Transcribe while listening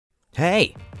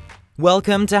Hey!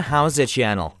 Welcome to How's It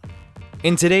channel.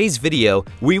 In today's video,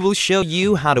 we will show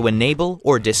you how to enable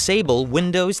or disable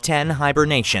Windows 10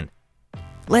 Hibernation.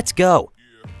 Let's go!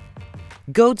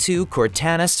 Go to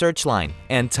Cortana search line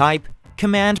and type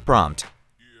Command Prompt.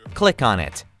 Click on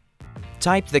it.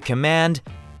 Type the command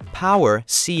powercfg-h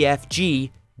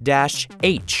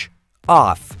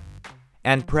off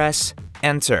and press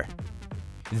Enter.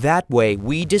 That way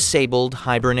we disabled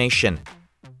Hibernation.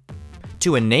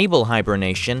 To enable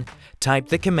Hibernation, type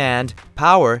the command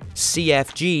powercfg-h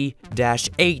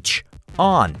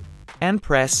on and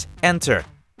press Enter.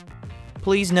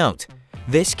 Please note,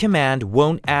 this command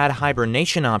won't add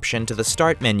Hibernation option to the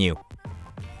Start menu.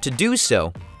 To do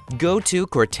so, go to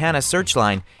Cortana search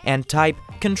line and type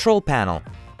Control Panel.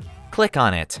 Click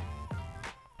on it.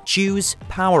 Choose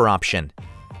Power option.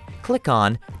 Click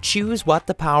on Choose what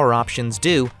the power options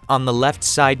do on the left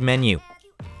side menu.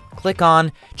 Click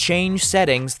on Change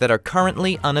settings that are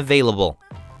currently unavailable.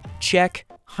 Check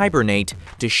Hibernate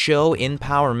to show in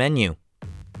Power menu.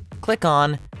 Click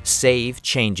on Save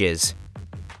Changes.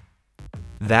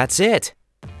 That's it!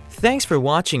 Thanks for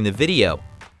watching the video.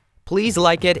 Please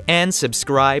like it and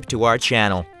subscribe to our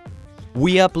channel.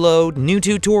 We upload new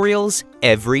tutorials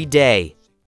every day.